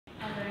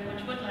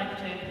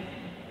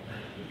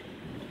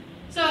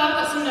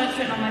some notes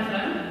written on my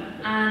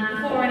phone,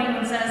 and before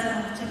anyone says,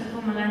 oh,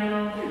 typical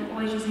millennial,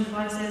 always using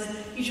devices,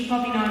 you should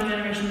probably know I'm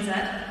Generation Z.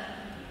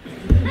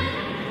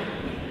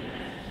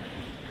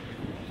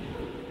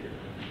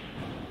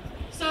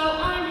 So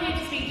I'm here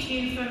to speak to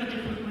you from a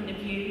different point of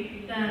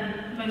view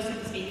than most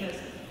of the speakers.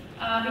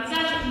 Because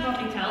as you can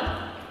probably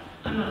tell,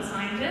 I'm not a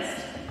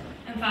scientist.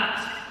 In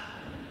fact,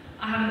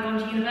 I haven't gone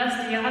to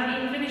university, I haven't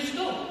even finished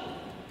school.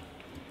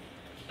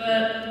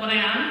 But what I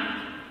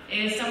am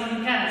is someone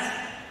who cares.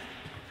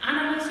 And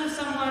I'm also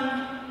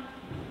someone,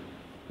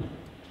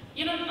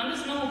 you know, I'm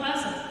just a normal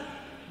person.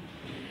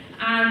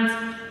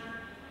 And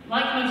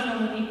like most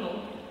normal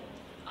people,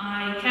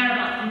 I care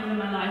about people in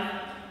my life.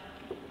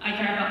 I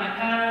care about my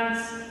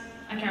parents,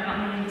 I care about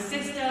my younger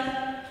sister,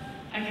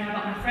 I care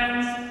about my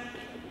friends.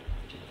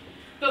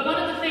 But one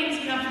of the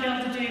things we have to be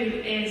able to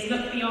do is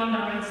look beyond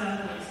our own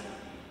circles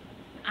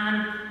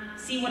and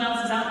see what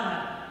else is out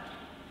there.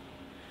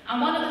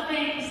 And one of the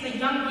things that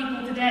young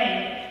people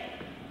today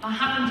are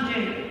having to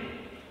do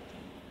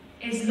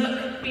is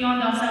look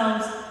beyond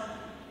ourselves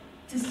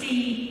to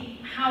see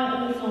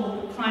how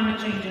awful climate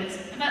change is.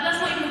 In fact,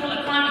 let's not even call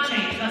it climate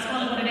change, let's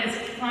call it what it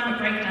is, climate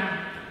breakdown.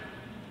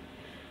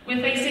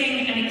 We're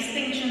facing an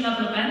extinction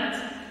level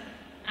event,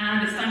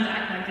 and it's time to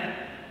act like it.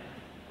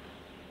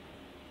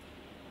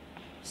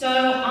 So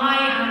I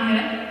am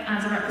here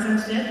as a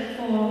representative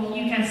for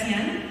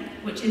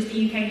UKSCN, which is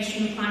the UK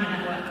Student Climate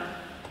Network.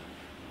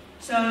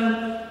 So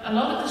a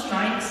lot of the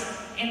strikes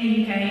in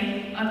the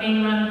UK are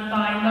being run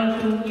by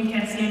local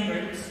UKSCN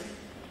groups.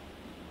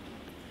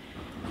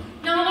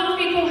 Now a lot of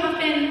people have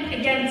been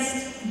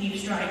against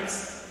youth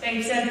strikes.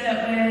 They've said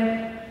that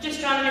we're just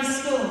trying to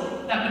miss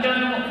school, that we don't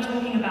know what we're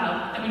talking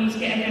about, that we need to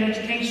get a good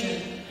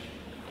education.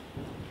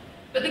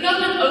 But the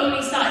government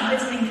only started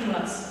listening to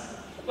us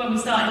when we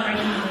started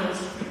breaking the rules.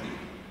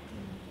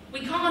 We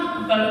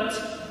can't vote.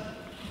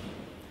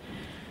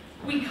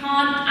 We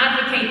can't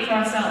advocate for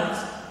ourselves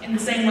in the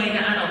same way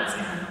that adults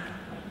can.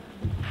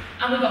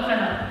 And we got fed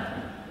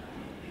up.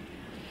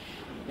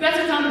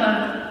 Greta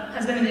Thunberg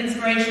has been an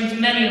inspiration to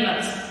many of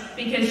us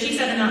because she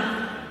said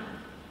enough.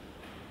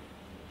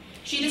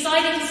 She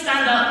decided to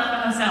stand up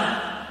for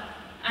herself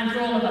and for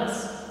all of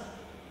us.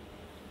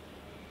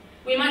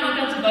 We might not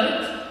be able to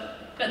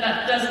vote, but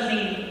that doesn't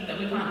mean that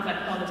we can't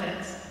affect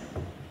politics.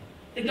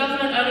 The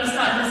government only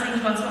started listening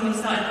to us when we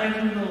started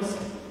breaking the rules.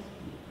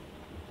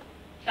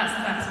 That's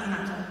the facts of the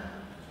matter.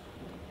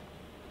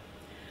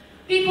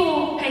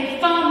 People pay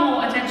far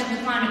more attention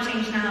to climate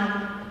change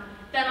now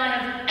than I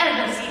have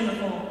ever seen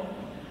before.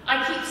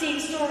 I keep seeing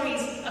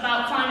stories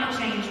about climate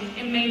change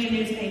in major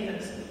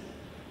newspapers.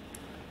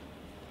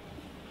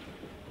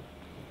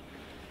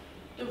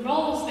 The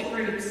roles that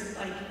groups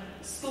like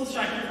School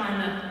Strike for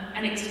Climate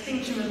and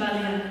Extinction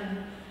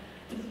Rebellion,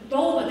 the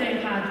role that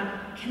they've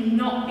had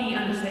cannot be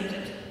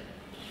understated.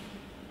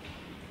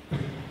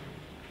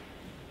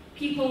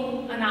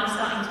 People are now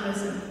starting to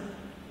listen.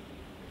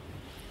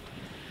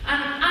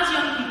 And as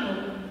young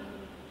people,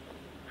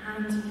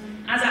 and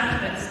as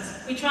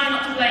activists, we try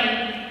not to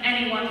blame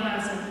any one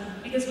person,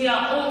 because we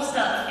are all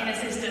stuck in a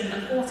system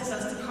that forces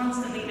us to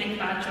constantly make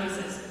bad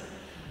choices.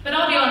 But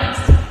I'll be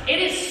honest,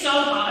 it is so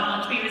hard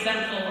not to be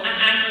resentful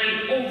and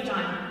angry all the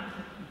time.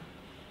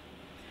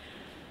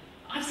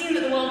 I've seen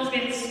that the world has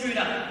been screwed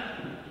up.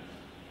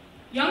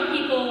 Young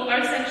people are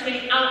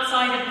essentially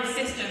outside of the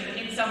system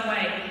in some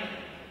way.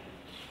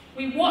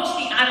 We watch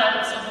the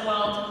adults of the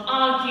world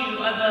argue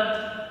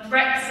over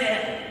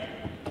Brexit.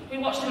 We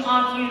watch them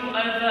argue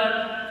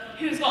over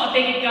who's got a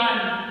bigger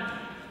gun.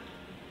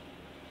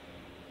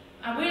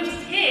 And we're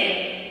just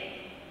here,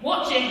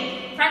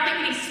 watching,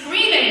 practically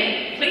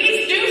screaming,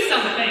 please do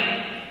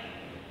something.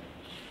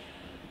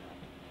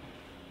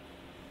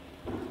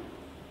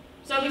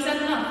 So we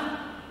said enough.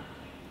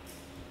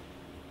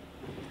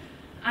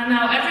 And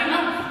now every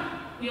month,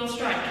 we all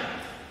strike.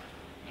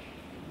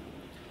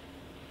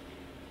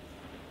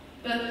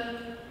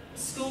 But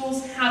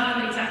schools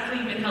haven't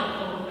exactly been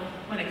helpful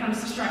when it comes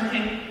to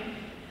striking.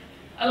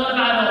 A lot of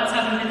adults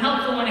haven't been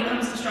helpful when it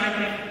comes to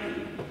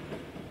striking.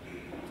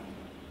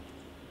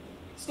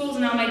 Schools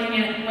are now making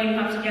it where you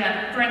have to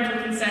get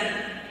parental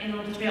consent in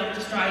order to be able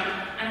to strike,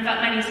 and in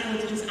fact many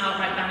schools are just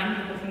outright banning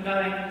people from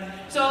going.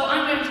 So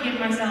I'm going to give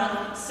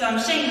myself some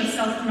shameless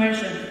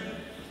self-promotion,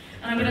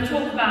 and I'm going to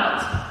talk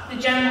about the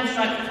general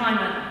strike for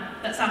climate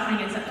that's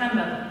happening in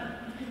September.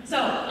 So,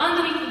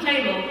 underneath the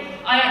table,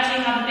 I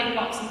actually have a big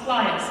box of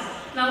flyers.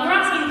 Now we're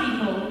asking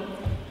people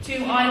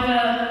to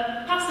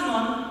either pass them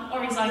on or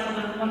recycle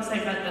them once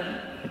they've read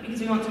them, because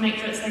we want to make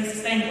sure it stays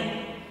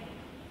sustainable.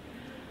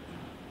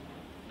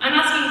 I'm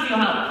asking for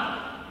your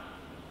help,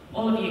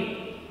 all of you.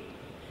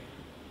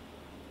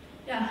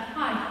 Yeah,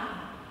 hi.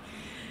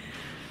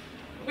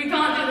 We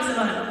can't do this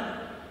alone.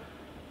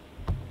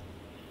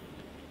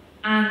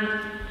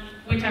 And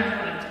we're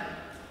terrified.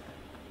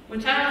 We're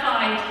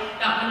terrified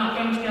that we're not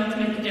going to be able to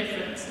make a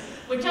difference.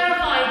 We're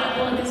terrified that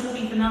all of this will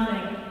be for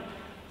nothing.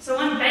 So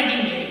I'm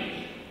begging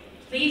you,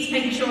 please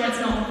make sure it's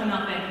not all for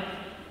nothing.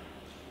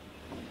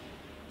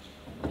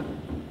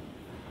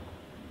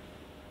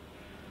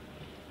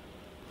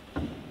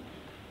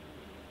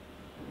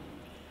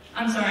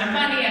 I'm sorry, I'm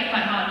finding it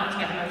quite hard not to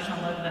get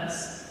emotional over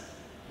this.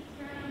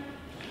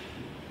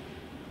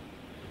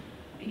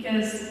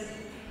 Because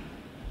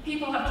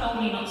people have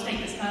told me not to take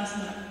this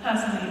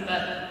personally,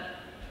 but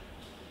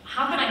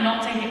how can I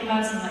not take it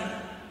personally?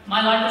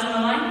 My life is on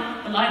the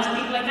line, the lives of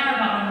people I care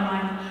about are on the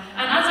line.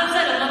 And as I've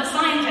said, I'm not a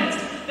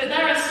scientist, but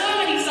there are so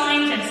many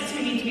scientists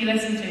who need to be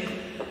listened to.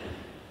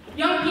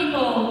 Young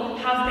people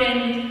have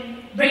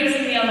been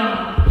raising the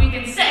alarm. We've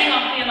been setting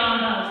off the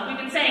alarm bells. We've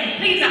been saying,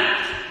 please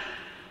act.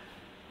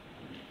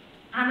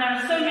 And there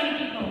are so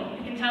many people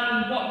who can tell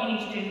you what we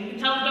need to do. Who can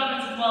tell the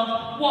governments as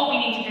well what we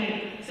need to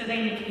do, so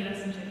they need to be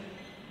listened to.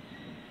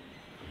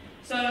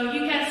 So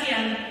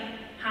UKSCM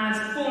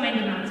has 4 main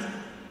demands.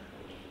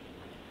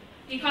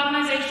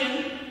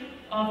 Decarbonisation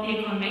of the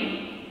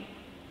economy,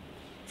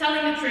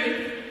 telling the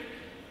truth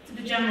to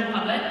the general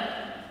public,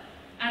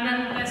 and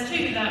then there's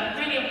 2 that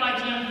really apply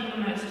to young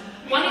people the most.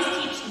 One is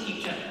teach the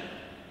future.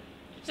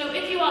 So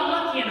if you are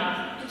lucky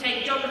enough to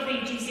take geography,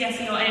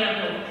 GCSE or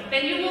A-level,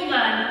 then you will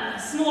learn a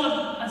small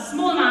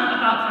amount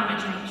about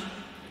climate change.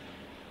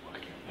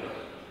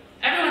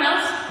 Everyone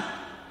else,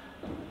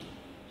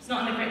 it's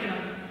not in the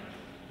curriculum.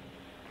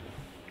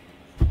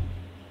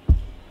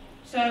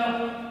 So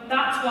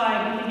that's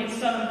why we think it's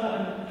so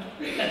important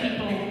that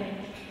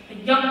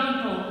young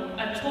people,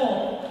 are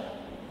taught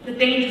the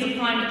dangers of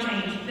climate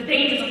change, the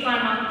dangers of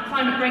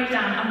climate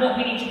breakdown, and what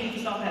we need to do to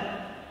stop it.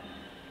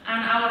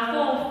 And our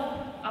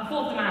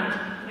fourth demand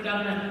for the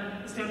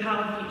government is to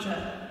empower the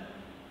future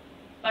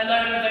by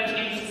lowering the voting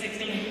age to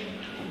 16.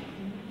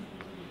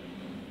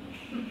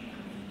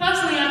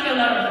 Personally, I feel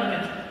lower than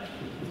good.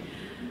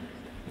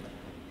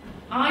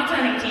 I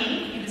turn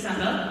 18 in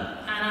December,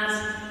 and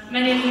as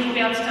many of you will be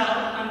able to tell,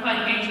 I'm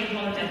quite engaged in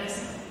politics.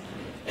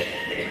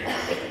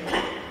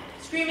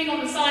 Screaming on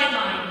the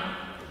sideline,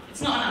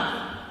 it's not enough.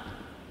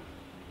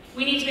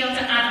 We need to be able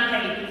to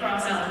advocate for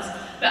ourselves.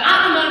 But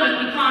at the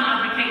moment, we can't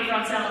advocate for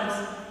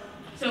ourselves.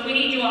 So we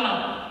need your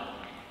help.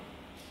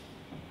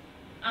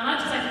 And I'd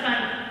just like to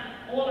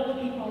thank all of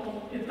the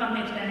people who've come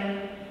here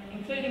today,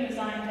 including the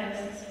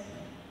scientists,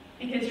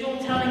 because you're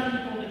telling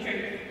people the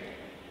truth.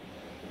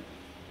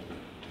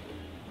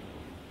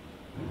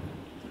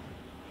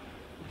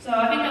 So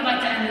I think I'd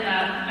like to end it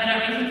there. I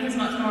don't really think there's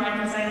much more I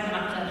can say on the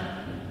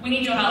matter. We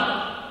need your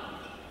help.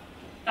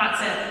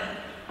 That's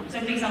it. So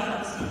please help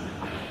us.